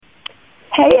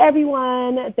Hey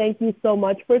everyone, thank you so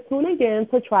much for tuning in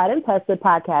to Tried and Tested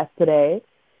podcast today.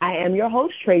 I am your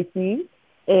host Tracy,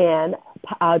 and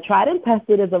Tried and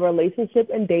Tested is a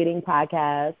relationship and dating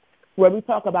podcast where we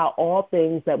talk about all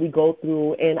things that we go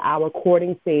through in our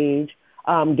courting stage,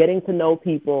 getting to know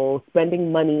people,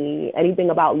 spending money, anything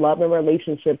about love and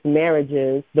relationships,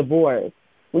 marriages, divorce.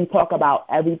 We talk about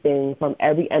everything from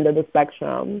every end of the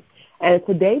spectrum. And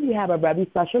today we have a very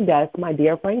special guest, my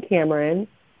dear friend Cameron.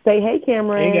 Say hey,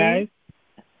 Cameron. Hey, guys.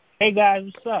 Hey,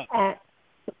 guys. What's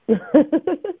up?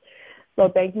 So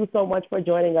thank you so much for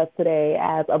joining us today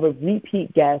as a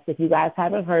repeat guest. If you guys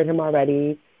haven't heard him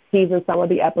already, he's in some of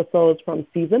the episodes from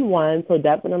season 1, so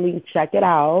definitely check it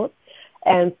out.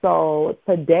 And so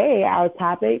today our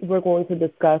topic we're going to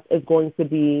discuss is going to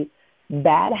be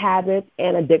bad habits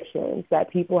and addictions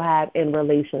that people have in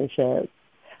relationships.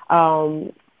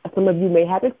 Some of you may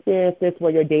have experienced this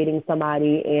where you're dating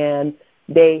somebody and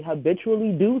they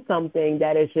habitually do something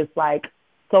that is just like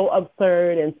so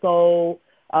absurd and so,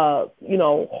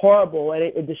 horrible, and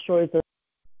it destroys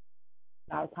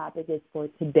our topic is for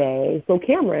today. So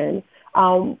Cameron,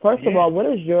 first of all, what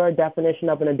is your definition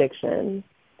of an addiction?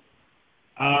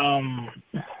 I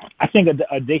think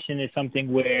addiction is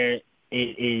something where it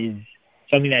is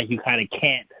something that you kind of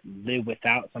can't live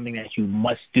without, something that you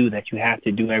must do, that you have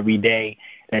to do every day,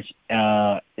 that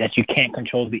you can't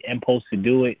control the impulse to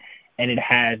do it, and it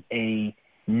has a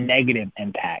negative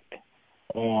impact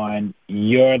on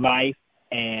your life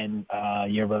and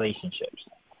your relationships.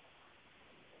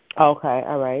 Okay,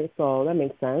 all right. So that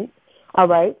makes sense. All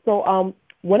right. So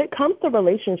when it comes to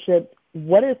relationships,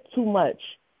 what is too much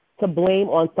to blame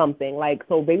on something? Like,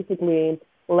 so basically,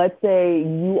 let's say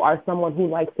you are someone who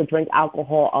likes to drink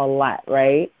alcohol a lot,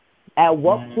 right? At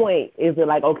what point is it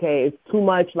like, okay, it's too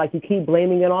much, like you keep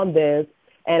blaming it on this,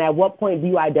 and at what point do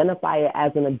you identify it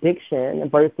as an addiction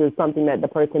versus something that the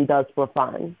person does for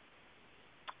fun?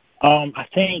 I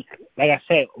think, like I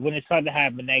said, when it starts to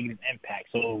have a negative impact.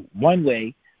 So one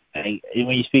way, like,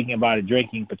 when you're speaking about it,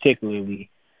 drinking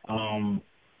particularly,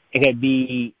 it could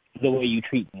be the way you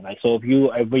treat me. Like, so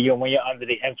when you're under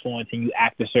the influence and you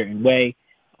act a certain way,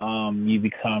 you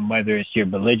become, whether it's you're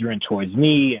belligerent towards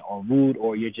me or rude,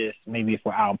 or you're just, maybe if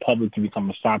we're out in public, you become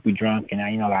a sloppy drunk and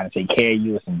I got to take care of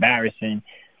you. It's embarrassing.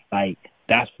 Like,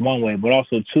 that's one way. But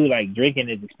also, too, like, drinking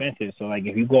is expensive. So, like,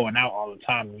 if you're going out all the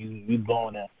time, you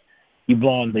blowing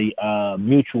the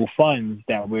mutual funds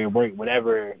that we're working,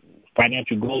 whatever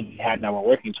financial goals we have that we're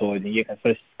working towards, and you're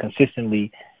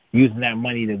consistently using that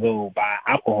money to go buy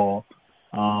alcohol.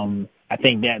 I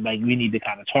think that, like, we need to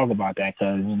kind of talk about that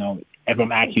because, if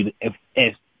I'm asking you,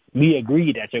 if we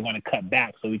agree that you're going to cut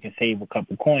back so we can save a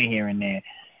couple coin here and there,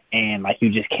 and, like, you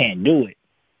just can't do it,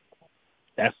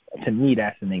 to me,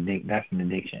 that's an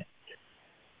addiction.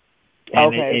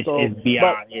 And okay,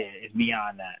 it's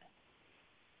beyond that.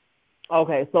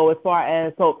 Okay, so as far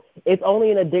as, so it's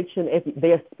only an addiction if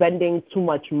they're spending too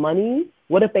much money.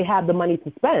 What if they have the money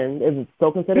to spend? Is it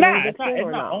still considered an addiction?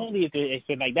 It's not only if it's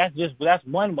like, that's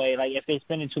one way. Like, if they're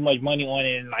spending too much money on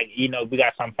it, and, like, we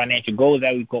got some financial goals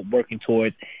that we go working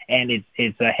towards, and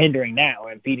it's hindering that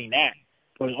or impeding that.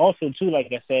 But also, too, like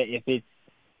I said, if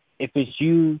it's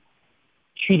you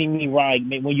treating me right,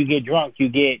 when you get drunk, you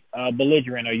get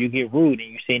belligerent or you get rude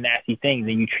and you say nasty things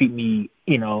and you treat me,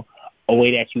 a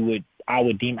way that I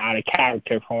would deem out of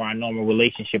character for our normal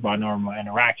relationship, our normal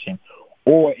interaction.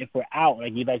 Or if we're out,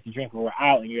 like, you like to drink when we're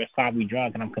out and you're a sloppy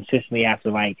drunk and I'm consistently after,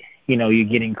 like, you're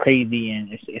getting crazy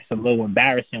and it's a little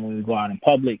embarrassing when we go out in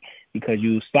public because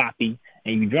you sloppy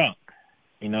and you drunk.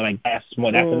 Like, that's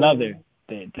another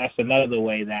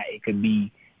way that it could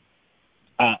be,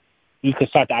 you could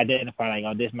start to identify, like,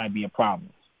 oh, this might be a problem.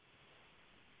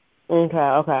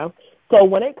 Okay. So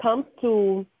when it comes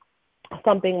to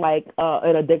something like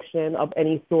an addiction of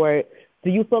any sort, do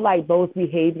you feel like those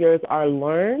behaviors are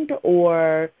learned,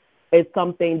 or it's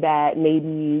something that maybe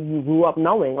you grew up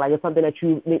knowing? Like, it's something that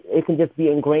it can just be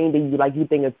ingrained in you, like you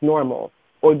think it's normal,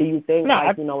 or do you think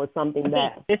it's something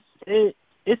that it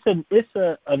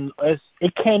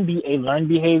can be a learned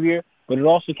behavior, but it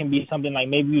also can be something like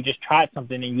maybe you just tried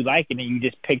something and you like it and you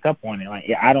just picked up on it.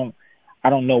 Like, I don't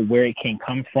know where it can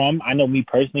come from. I know me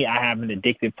personally, I have an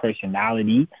addictive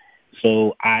personality.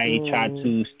 So I try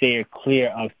to steer clear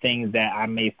of things that I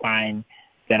may find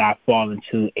that I fall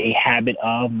into a habit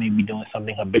of, maybe doing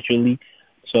something habitually.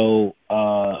 So,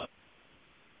 but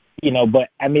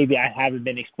maybe I haven't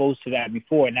been exposed to that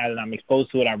before. Now that I'm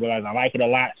exposed to it, I realize I like it a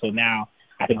lot. So now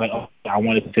I think, like, I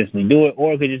want to consistently do it.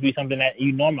 Or it could just be something that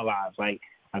you normalize. Like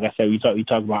I said, you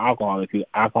talk about alcohol. If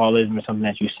alcoholism is something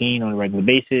that you've seen on a regular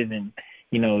basis, and,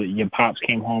 your pops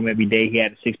came home every day, he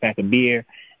had a 6-pack of beer,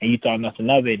 and you thought nothing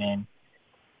of it, and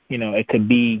it could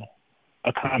be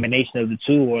a combination of the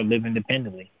two or live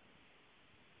independently.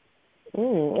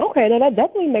 Okay, now that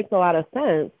definitely makes a lot of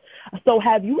sense. So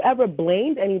have you ever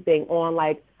blamed anything on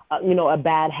like, a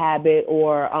bad habit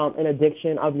or an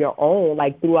addiction of your own,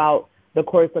 like throughout the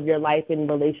course of your life and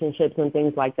relationships and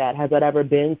things like that? Has that ever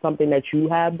been something that you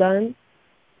have done?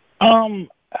 I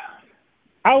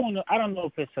don't know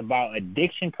if it's about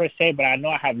addiction per se, but I know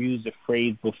I have used the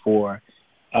phrase before,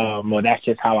 well, that's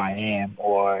just how I am,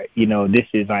 or, this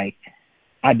is like,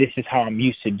 this is how I'm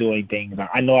used to doing things.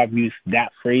 I know I've used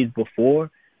that phrase before.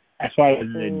 As far as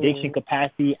an addiction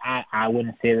capacity, I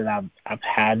wouldn't say that I've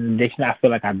had an addiction. I feel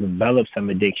like I've developed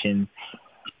some addiction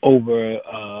over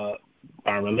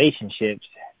our relationships,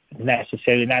 not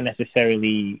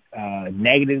necessarily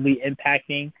negatively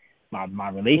impacting my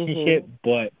relationship,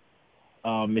 but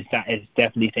it's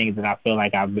definitely things that I feel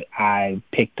like I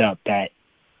picked up that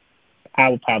I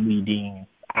would probably deem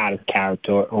out of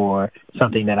character or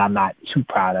something that I'm not too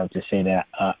proud of to say that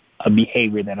a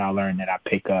behavior that I learned that I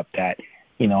pick up that,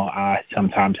 I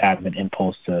sometimes have an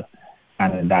impulse to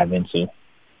kind of dive into.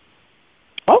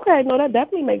 Okay, no, that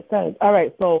definitely makes sense. All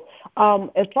right, so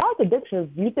as far as addictions,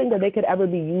 do you think that they could ever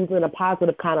be used in a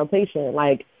positive connotation?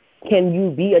 Like, can you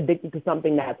be addicted to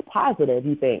something that's positive,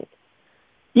 you think?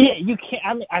 Yeah, you can.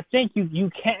 I mean, I think you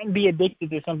can be addicted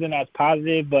to something that's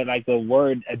positive, but like the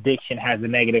word addiction has a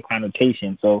negative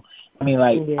connotation. So, I mean,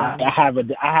 like I have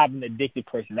an addicted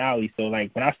personality. So,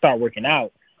 like when I start working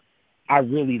out, I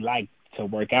really like to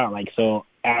work out. Like, so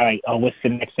I like, oh, what's the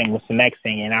next thing? What's the next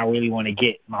thing? And I really want to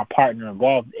get my partner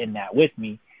involved in that with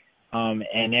me.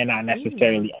 And they're not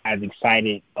necessarily as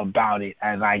excited about it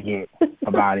as I get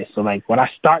about it. So, like when I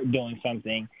start doing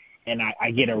something, and I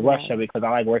get a rush of it because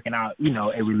I like working out,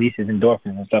 it releases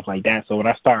endorphins and stuff like that. So when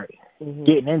I start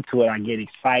getting into it, I get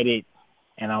excited,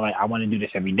 and I want to do this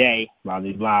every day, blah,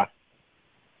 blah, blah.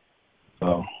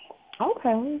 So,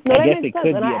 okay. No, I guess it could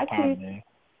be a positive.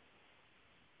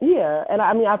 Yeah, and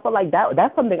I mean, I feel like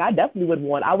that's something I definitely would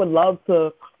want. I would love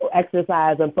to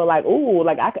exercise and feel like, ooh,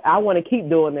 like I want to keep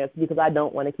doing this because I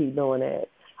don't want to keep doing it.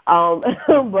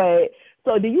 But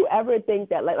so do you ever think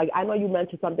that, like I know you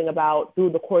mentioned something about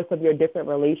through the course of your different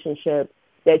relationships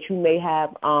that you may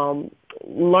have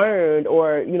learned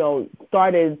or,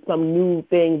 started some new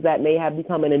things that may have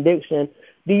become an addiction.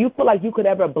 Do you feel like you could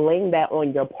ever blame that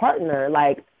on your partner?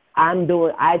 Like, I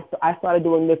started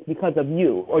doing this because of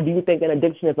you. Or do you think an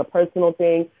addiction is a personal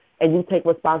thing and you take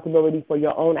responsibility for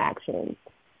your own actions?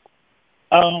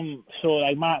 So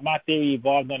like my theory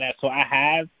evolved on that. So I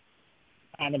have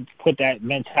kind of put that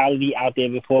mentality out there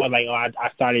before, like, oh, I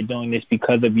started doing this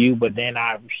because of you, but then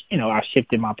I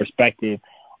shifted my perspective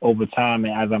over time,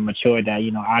 and as I matured, that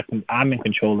I'm in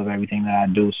control of everything that I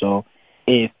do. So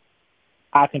if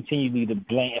I continue to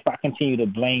blame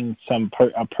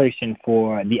a person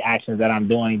for the actions that I'm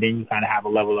doing, then you kind of have a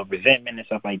level of resentment and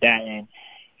stuff like that, and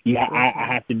I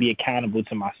have to be accountable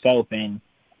to myself, and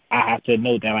I have to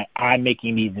know that like I'm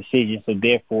making these decisions, so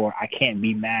therefore I'm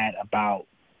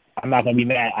not going to be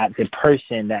mad at the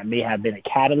person that may have been a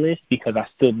catalyst because I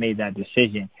still made that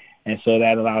decision. And so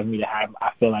that allows me to have,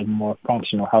 I feel like, more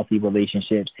functional, healthy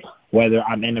relationships. Whether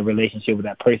I'm in a relationship with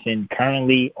that person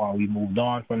currently or we moved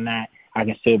on from that, I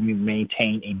can still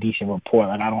maintain a decent rapport.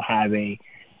 Like I don't have an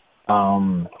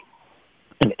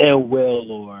ill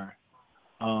will or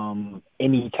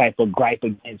any type of gripe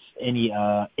against any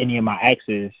of my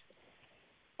exes,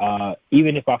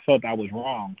 even if I felt I was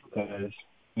wrong, because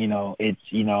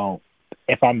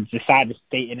if I'm decide to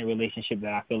stay in a relationship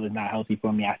that I feel is not healthy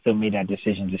for me, I still made that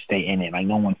decision to stay in it. Like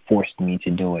no one forced me to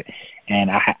do it,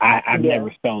 and I've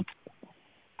never felt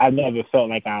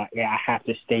like I have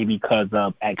to stay because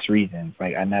of X reasons.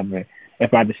 Like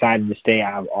if I decided to stay,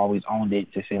 I've always owned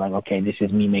it to say like, okay, this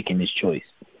is me making this choice.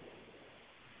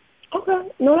 Okay,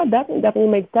 no, that definitely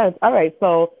makes sense. All right,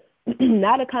 so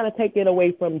now to kind of take it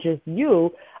away from just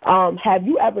you, have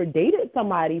you ever dated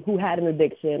somebody who had an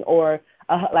addiction or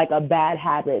a bad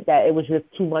habit that it was just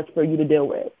too much for you to deal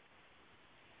with?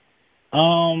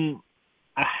 I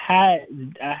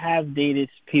have dated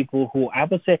people who I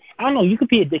would say, I don't know, you could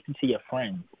be addicted to your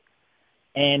friends.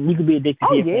 And you could be addicted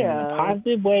to your friends in a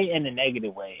positive way and a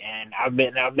negative way. And I've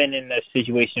been in a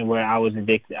situation where I was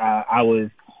addicted. I was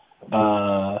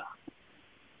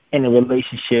in a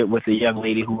relationship with a young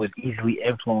lady who was easily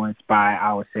influenced by,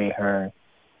 I would say, her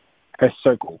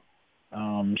circle.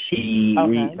 I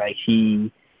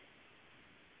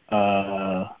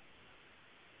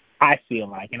feel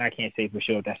like, and I can't say for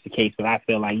sure if that's the case, but I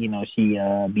feel like, she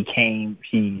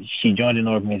joined an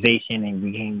organization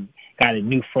and got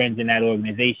new friends in that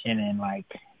organization, and like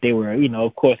they were, you know,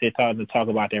 of course they started to talk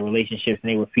about their relationships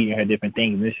and they were feeding her different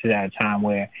things. And this is at a time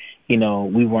where, you know,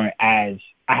 we weren't as,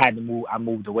 I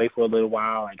moved away for a little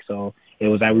while. Like, so it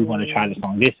was like we want to try this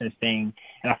long distance thing.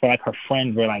 And I feel like her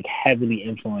friends were like heavily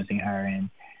influencing her. And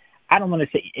I don't want to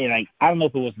say, like, I don't know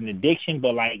if it was an addiction,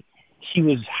 but like she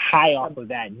was high off of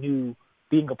that new,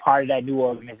 being a part of that new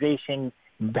organization,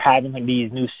 having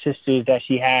these new sisters that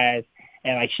she has.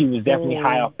 And like she was definitely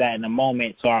high off that in the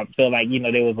moment. So I feel like, you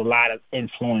know, there was a lot of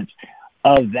influence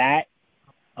of that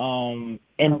in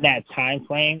that time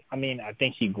frame. I mean, I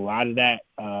think she grew out of that.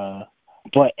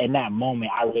 But in that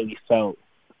moment, I really felt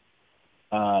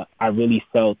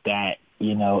that,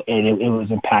 you know, it was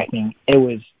impacting. It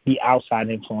was the outside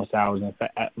influence that was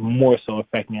more so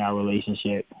affecting our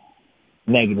relationship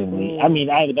negatively. I mean,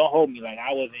 don't hold me, like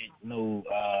I wasn't no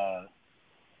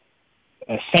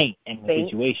a saint in the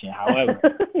situation. However,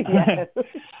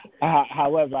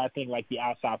 however, I think like the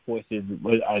outside forces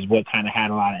is what kind of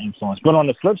had a lot of influence. But on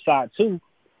the flip side too,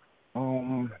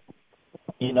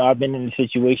 you know, I've been in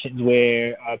situations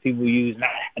where people use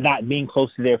not being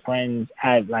close to their friends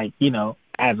as like, you know,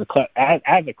 as a crutch.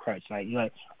 Like you're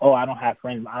like, oh, I don't have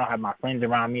friends. I don't have my friends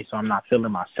around me, so I'm not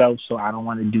feeling myself. So I don't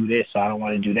want to do this. So I don't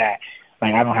want to do that.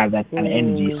 Like I don't have that kind of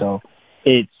energy. So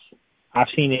I've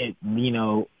seen it, you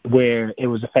know, where it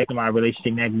was affecting my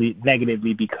relationship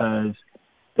negatively because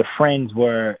the friends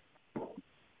were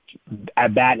a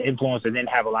bad influence and didn't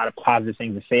have a lot of positive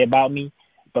things to say about me.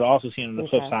 But also seen on the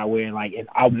flip side where, like, if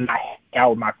I'm not out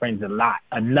with my friends enough,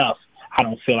 I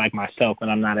don't feel like myself and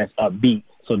I'm not as upbeat.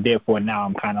 So therefore now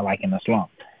I'm kind of like in a slump.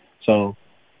 So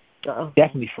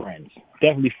definitely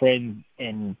friends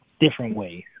in different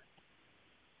ways.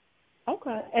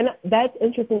 Okay. And that's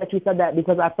interesting that you said that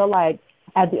because I feel like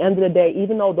at the end of the day,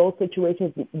 even though those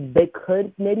situations, they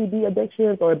could maybe be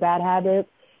addictions or bad habits,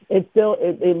 it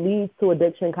leads to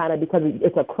addiction kind of because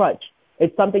it's a crutch.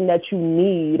 It's something that you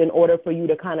need in order for you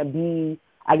to kind of be,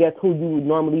 I guess, who you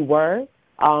normally were.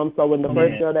 So when the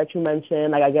first girl that you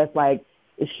mentioned, like I guess like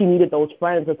she needed those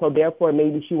friends, and so therefore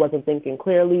maybe she wasn't thinking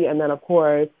clearly. And then of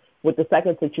course with the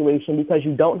second situation, because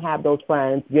you don't have those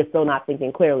friends, you're still not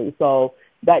thinking clearly. So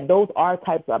that those are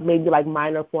types of maybe like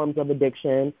minor forms of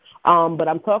addiction. But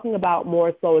I'm talking about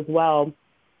more so as well,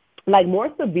 like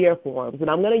more severe forms.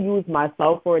 And I'm going to use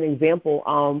myself for an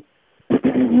example.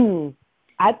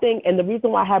 I think, and the reason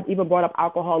why I have even brought up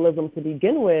alcoholism to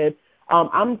begin with,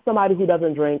 I'm somebody who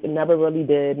doesn't drink and never really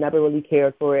did, never really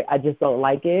cared for it. I just don't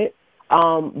like it.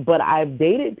 But I've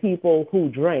dated people who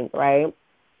drink, right?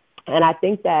 And I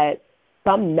think that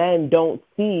some men don't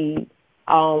see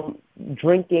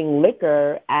drinking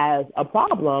liquor as a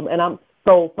problem. And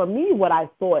so for me, what I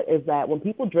thought is that when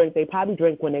people drink, they probably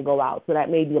drink when they go out. So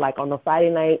that may be like on a Friday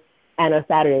night and a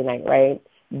Saturday night, right?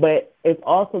 But it's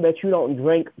also that you don't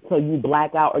drink till you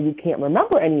black out or you can't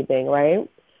remember anything, right?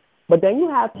 But then you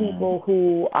have people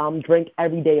who drink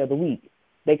every day of the week.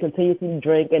 They continuously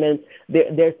drink, and then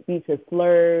their speech is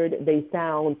slurred. They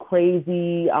sound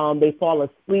crazy. They fall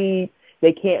asleep.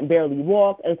 They can't barely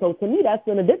walk. And so to me, that's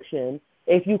an addiction.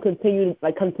 If you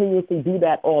continuously do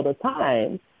that all the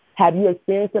time, have you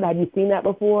experienced it? Have you seen that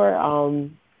before?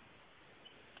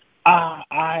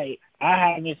 I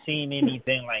haven't seen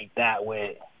anything like that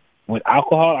with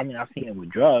alcohol. I mean, I've seen it with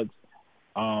drugs,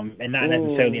 and not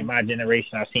necessarily in my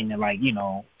generation. I've seen it like, you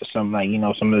know, some of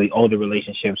the older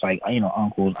relationships, like, you know,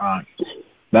 uncles, aunts,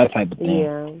 that type of thing.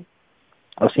 Yeah.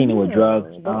 I've seen it with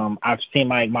drugs. I've seen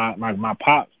my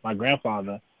pops, my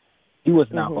grandfather. He was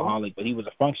an alcoholic, but he was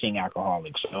a functioning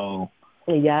alcoholic. So,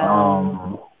 you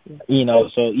know,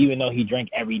 so even though he drank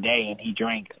every day and he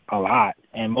drank a lot,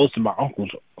 and most of my uncles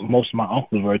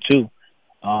were too.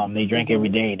 They drank every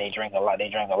day. They drank a lot,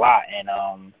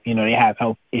 and you know, they have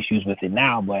health issues with it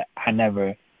now. But I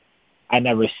never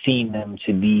seen them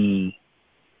to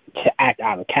act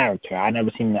out of character. I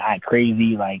never seen them to act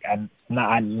crazy. Like I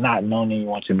not known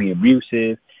anyone to be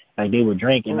abusive. Like they were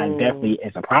drinking. Like definitely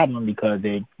it's a problem because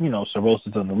they, you know,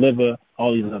 cirrhosis of the liver,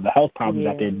 all these other health problems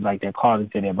that they're causing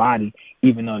to their body,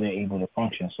 even though they're able to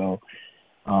function. So,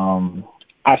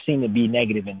 I've seen it be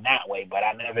negative in that way, but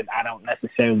I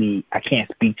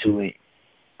can't speak to it.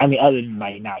 I mean, other than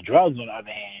like now drugs on the other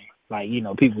hand, like, you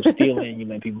know, people stealing, you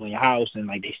let people in your house and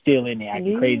like they stealing, they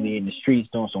acting crazy in the streets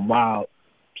doing some wild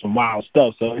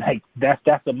stuff. So like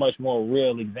that's a much more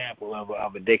real example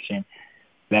of addiction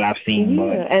that I've seen,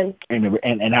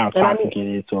 and how toxic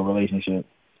it is to a relationship.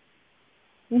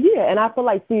 Yeah, and I feel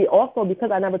like, also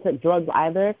because I never took drugs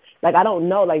either, like I don't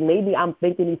know, like maybe I'm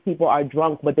thinking these people are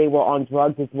drunk, but they were on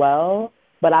drugs as well.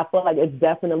 But I feel like it's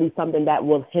definitely something that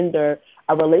will hinder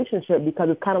a relationship because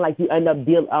it's kind of like you end up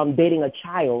dating a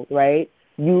child, right?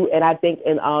 And I think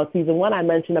in season 1 I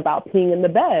mentioned about peeing in the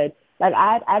bed. Like,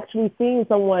 I've actually seen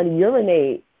someone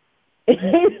urinate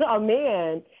a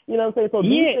man, you know what I'm saying? So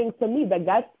these things, to me,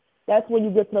 that's when you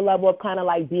get to the level of kind of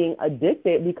like being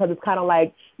addicted, because it's kind of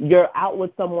like you're out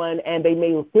with someone and they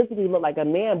may physically look like a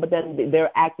man, but then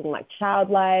they're acting like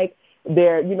childlike.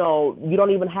 They're, you know, you don't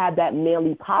even have that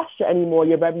manly posture anymore.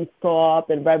 You're very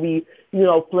soft and very, you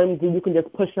know, flimsy. You can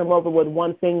just push them over with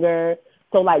one finger.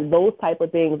 So, like, those type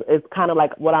of things is kind of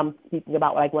like what I'm speaking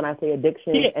about, like when I say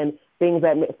addiction and things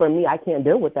that, for me, I can't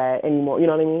deal with that anymore. You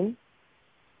know what I mean?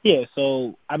 Yeah,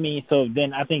 so, I mean, so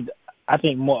then I think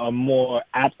a more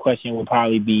apt question would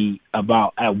probably be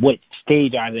about at what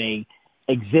stage are they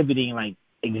exhibiting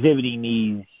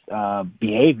these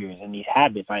behaviors and these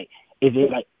habits? Like, is it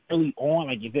like early on?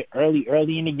 Like, is it early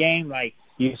in the game? Like,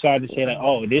 you start to say like,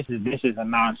 oh, this is a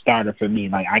non-starter for me.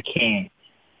 Like, I can't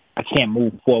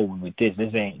move forward with this.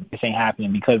 This ain't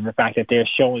happening, because of the fact that they're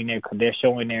showing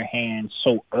their hands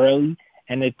so early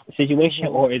in the situation,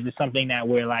 or is it something that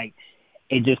we're like,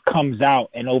 it just comes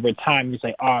out, and over time you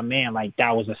say, oh man, like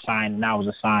that was a sign,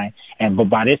 but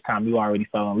by this time you already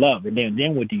fell in love, and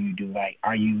then what do you do? Like,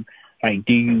 are you like,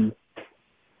 do you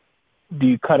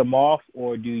cut them off,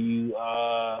 or do you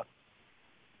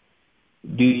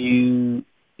work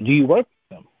with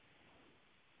them?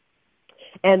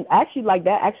 And actually, like,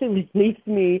 that actually leads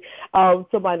me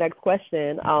to my next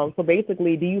question. So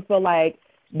basically, do you feel like,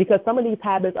 because some of these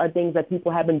habits are things that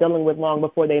people have been dealing with long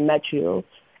before they met you,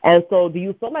 and so do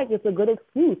you feel like it's a good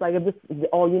excuse, like, if this,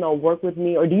 oh, you know, work with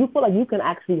me, or do you feel like you can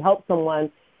actually help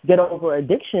someone get over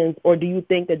addictions, or do you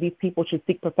think that these people should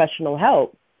seek professional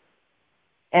help?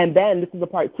 And then this is the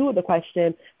part 2 of the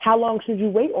question: how long should you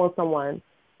wait on someone?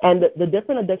 And the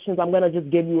different addictions, I'm going to just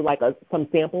give you like some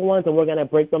sample ones, and we're going to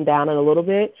break them down in a little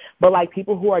bit. But like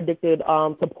people who are addicted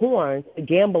to porn, to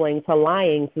gambling, to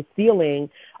lying, to stealing,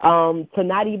 to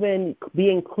not even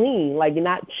being clean, like you're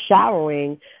not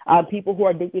showering, people who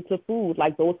are addicted to food,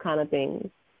 like those kind of things.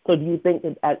 So do you think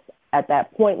that at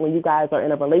that point when you guys are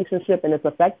in a relationship and it's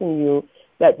affecting you,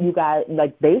 that you guys,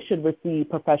 like, they should receive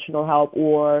professional help,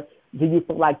 or do you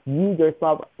feel like you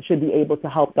yourself should be able to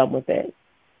help them with it?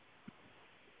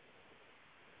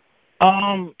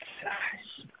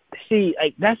 See,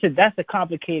 like that's a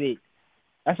complicated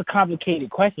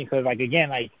question, because, like, again,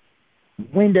 like,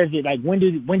 when do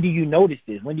you notice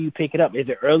this? When do you pick it up? Is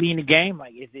it early in the game?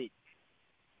 Like, do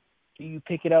you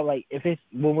pick it up, like, if it's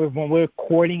when we're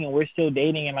courting and we're still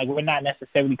dating and, like, we're not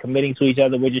necessarily committing to each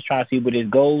other, we're just trying to see where this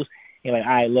goes. You're like,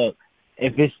 all right, look,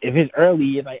 if it's early,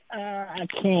 you're like, I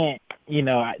can't, you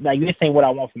know, like, this ain't what I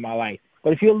want for my life.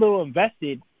 But if you're a little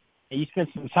invested and you spend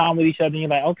some time with each other, and you're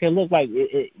like, okay, look, like,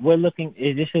 this is looking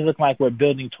like we're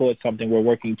building towards something, we're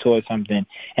working towards something,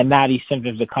 and now these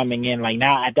symptoms are coming in. Like,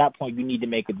 now at that point, you need to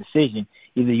make a decision.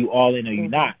 Either you all in or you're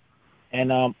not.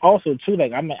 And also, too,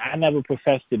 like, I never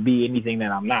profess to be anything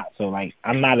that I'm not. So, like,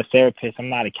 I'm not a therapist. I'm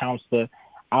not a counselor.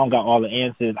 I don't got all the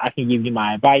answers. I can give you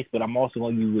my advice, but I'm also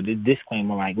going to give you with a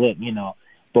disclaimer, like, look, you know,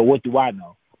 but what do I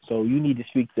know? So you need to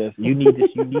speak to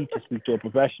a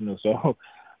professional. So.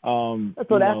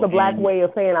 So that's the black way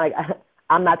of saying, like,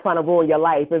 I'm not trying to ruin your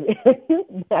life.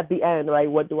 At the end, right?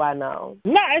 What do I know?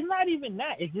 No, it's not even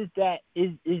that. It's just that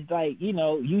it's like, you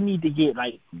know, you need to get,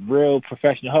 like, real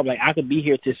professional help. Like, I could be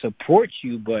here to support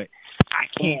you, but I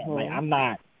can't. Like, I'm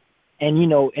not. And, you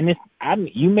know, and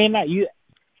you may not.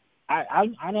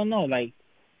 I don't know. Like,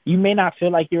 you may not feel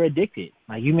like you're addicted.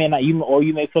 Like, you may not. Or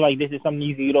you may feel like this is something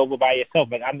you can get over by yourself.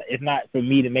 Like, it's not for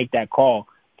me to make that call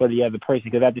for the other person,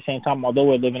 because at the same time, although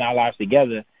we're living our lives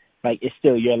together, like, it's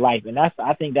still your life. And I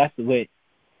think that's what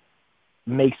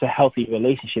makes a healthy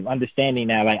relationship, understanding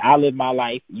that, like, I live my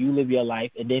life, you live your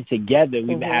life, and then together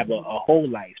we have a whole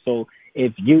life. So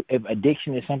if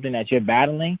addiction is something that you're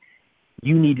battling,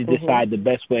 you need to decide the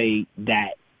best way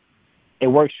that it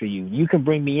works for you. You can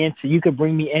bring me in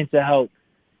to help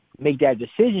make that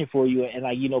decision for you, and,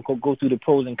 like, you know, go through the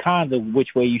pros and cons of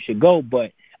which way you should go,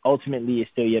 but ultimately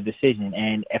it's still your decision.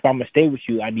 And if I'm gonna stay with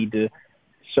you, I need to,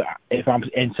 so if I'm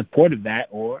in support of that,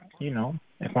 or, you know,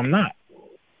 if I'm not.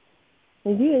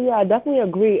 Yeah, I definitely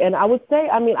agree. And I would say,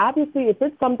 I mean, obviously, if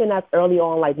it's something that's early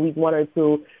on, like week 1 or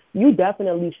 2, you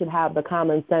definitely should have the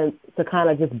common sense to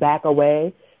kind of just back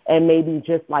away and maybe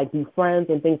just, like, be friends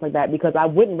and things like that, because I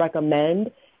wouldn't recommend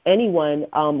anyone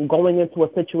going into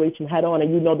a situation head on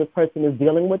and you know this person is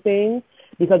dealing with things,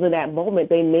 because in that moment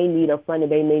they may need a friend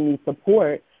and they may need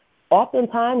support.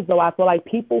 Oftentimes, though, I feel like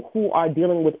people who are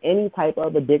dealing with any type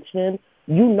of addiction,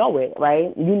 you know it,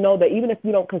 right? You know that even if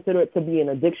you don't consider it to be an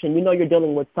addiction, you know you're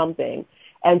dealing with something.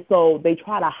 And so they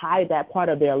try to hide that part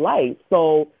of their life.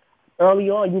 So early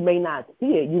on, you may not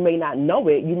see it, you may not know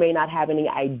it, you may not have any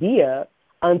idea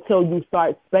until you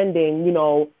start spending,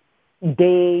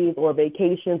 days or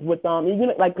vacations with them.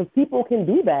 Like, because people can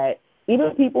do that.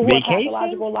 Even people who are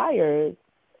pathological liars.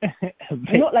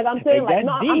 Like I'm saying, like,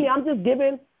 no, I mean, I'm just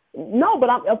giving. No, but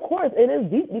of course it is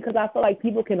deep because I feel like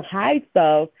people can hide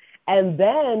stuff and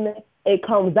then it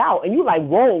comes out and you're like,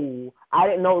 whoa, I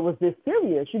didn't know it was this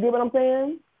serious. You get what I'm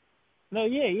saying? No,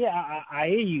 yeah, I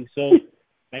hear you. So,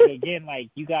 like, again, like,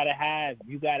 you gotta have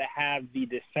the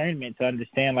discernment to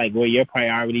understand, like, where your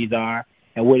priorities are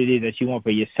and what it is that you want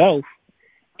for yourself.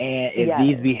 And if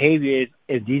these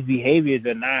behaviors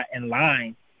are not in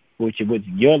line with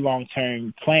your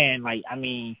long-term plan, like, I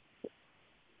mean,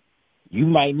 you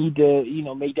might need to,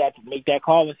 make that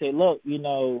call and say, look, big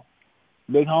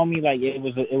homie, like, it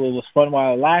was fun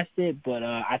while it lasted, but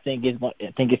I think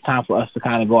it's time for us to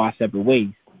kind of go our separate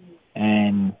ways.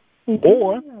 And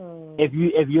or if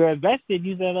you're invested,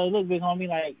 you say, like, look, big homie,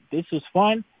 like, this was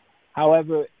fun.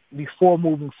 However, before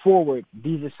moving forward,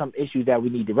 these are some issues that we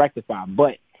need to rectify.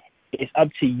 But it's up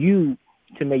to you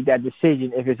to make that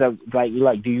decision. If it's like,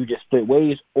 do you just split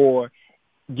ways, or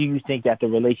do you think that the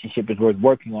relationship is worth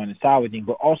working on and salvaging?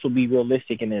 But also be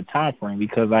realistic in the time frame,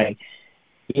 because, like,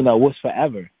 what's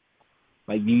forever?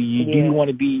 Like, do you want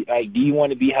to be like, do you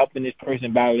want to be helping this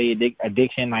person battle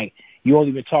addiction? Like, you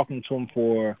only been talking to them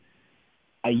for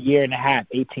a year and a half,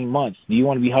 18 months. Do you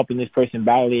want to be helping this person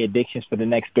battle their addictions for the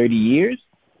next 30 years?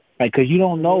 Like, because you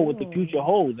don't know what the future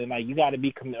holds. And, like, you got to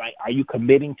be like, are you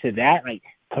committing to that? Like,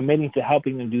 committing to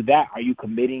helping them do that? Are you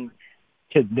committing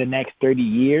to the next 30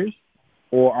 years?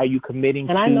 Or are you committing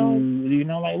to,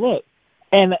 like, look.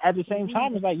 And at the same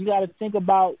time, it's like, you got to think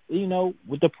about,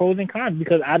 with the pros and cons,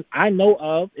 because I know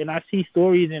of, and I see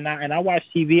stories, and I watch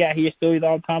TV, I hear stories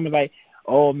all the time. It's like,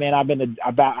 oh man, I've been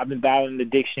battling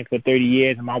addiction for 30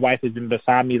 years, and my wife has been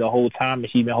beside me the whole time,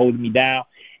 and she's been holding me down,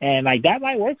 and, like, that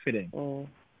might work for them.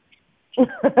 You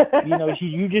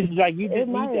just need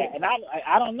that, and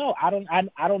I don't know. I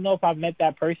don't know if I've met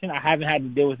that person. I haven't had to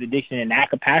deal with addiction in that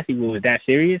capacity where it was that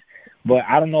serious, but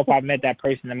I don't know if I've met that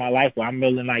person in my life where I'm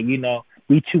really like,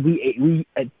 we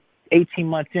 18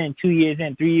 months in, 2 years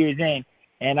in, 3 years in,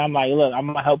 and I'm like, look, I'm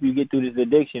gonna help you get through this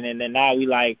addiction, and then now we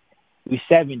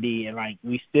 70 and, like,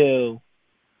 we still,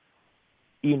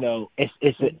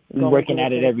 it's we're working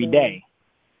at it every day.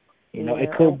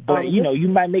 It could, but you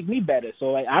might make me better.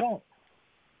 So, like, I don't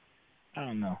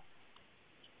know.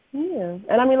 Yeah,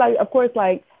 and I mean, like, of course,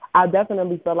 like, I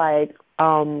definitely feel like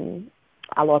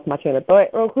I lost my train of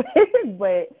thought real quick,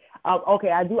 but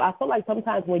okay, I feel like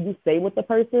sometimes when you stay with the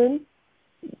person,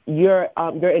 you're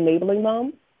enabling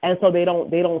them, and so they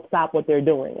don't stop what they're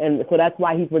doing, and so that's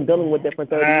why he's been dealing with it for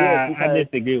 30 years. I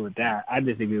disagree with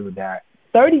that.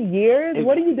 30 years?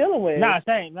 What are you dealing with? No,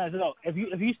 if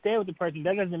you stay with the person,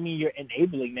 that doesn't mean you're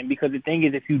enabling them, because the thing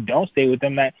is, if you don't stay with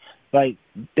them, that, like,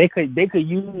 they could be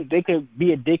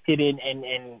addicted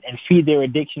and feed their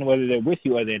addiction whether they're with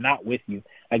you or they're not with you.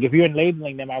 Like, if you're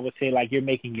enabling them, I would say, like, you're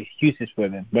making excuses for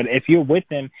them. But if you're with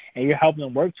them and you're helping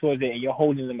them work towards it and you're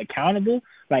holding them accountable,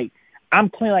 like, I'm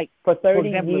clean, like, for 30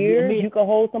 years, you can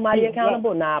hold somebody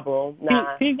accountable? Nah, bro.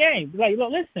 Nah. See, game. Like,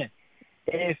 look, listen.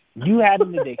 If you had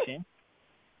an addiction,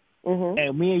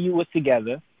 and me and you was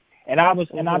together, and I've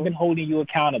been holding you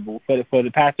accountable for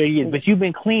the past 30 years, but you've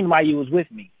been clean while you was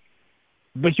with me.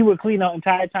 But you were clean the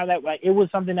entire time. That, like, it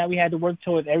was something that we had to work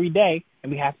towards every day,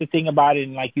 and we have to think about it.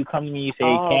 And, like, you come to me and you say,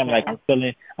 hey, Cam, like, I'm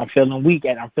feeling weak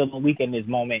in this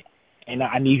moment, and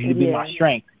I need you to be my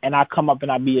strength. And I come up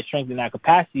and I be your strength in that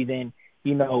capacity. Then,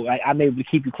 I'm able to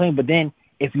keep you clean. But then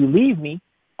if you leave me,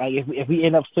 like, if we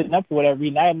end up splitting up for whatever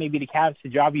reason, that may be the catalyst to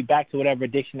drive you back to whatever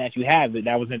addiction that you have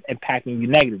that was impacting you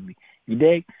negatively. You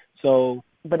dig? So.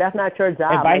 But that's not your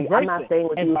job. Like, I'm not staying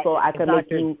with you so I can make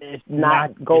you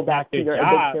not go back to your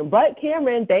addiction. But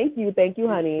Cameron, thank you,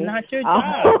 honey. It's not your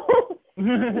job.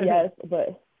 Yes,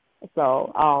 but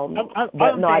so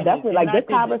but no, I definitely like this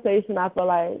conversation. I feel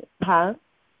like,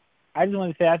 I just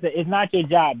want to say, I said, it's not your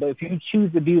job, but if you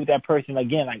choose to be with that person,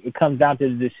 again, like, it comes down to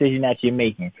the decision that you're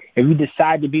making. If you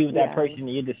decide to be with that person and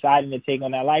you're deciding to take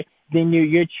on that life, then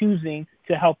you're choosing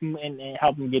to help them and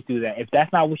help them get through that. If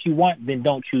that's not what you want, then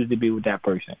don't choose to be with that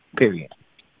person, period.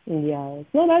 Yes.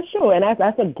 No, that's true. And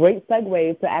that's a great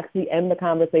segue to actually end the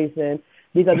conversation,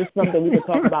 because it's something we could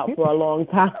talk about for a long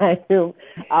time.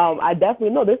 I definitely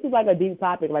know this is like a deep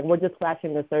topic. Like, we're just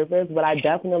scratching the surface, but I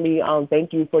definitely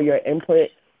thank you for your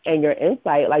input and your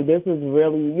insight. Like, this is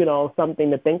really,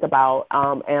 something to think about.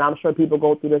 And I'm sure people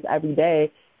go through this every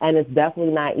day, and it's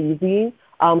definitely not easy.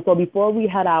 So before we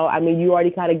head out, I mean, you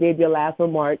already kind of gave your last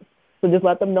remarks, so just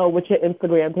let them know what your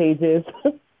Instagram page is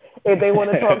If they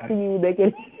want to talk to you, they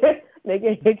can they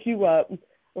can hit you up.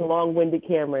 Long-winded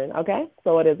Cameron. Okay,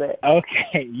 so what is it?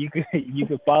 Okay, you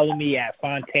can follow me at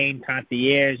Fontaine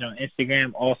Concierge on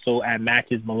Instagram, also at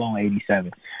Matches Malone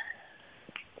 87.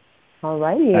 All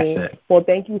righty. Well,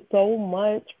 thank you so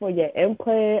much for your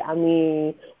input. I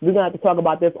mean, we're gonna have to talk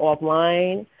about this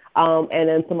offline. And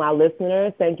then to my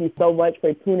listeners, thank you so much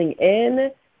for tuning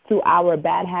in to our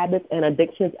Bad Habits and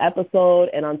Addictions episode.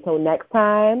 And until next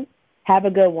time, have a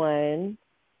good one.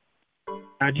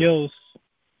 Adios.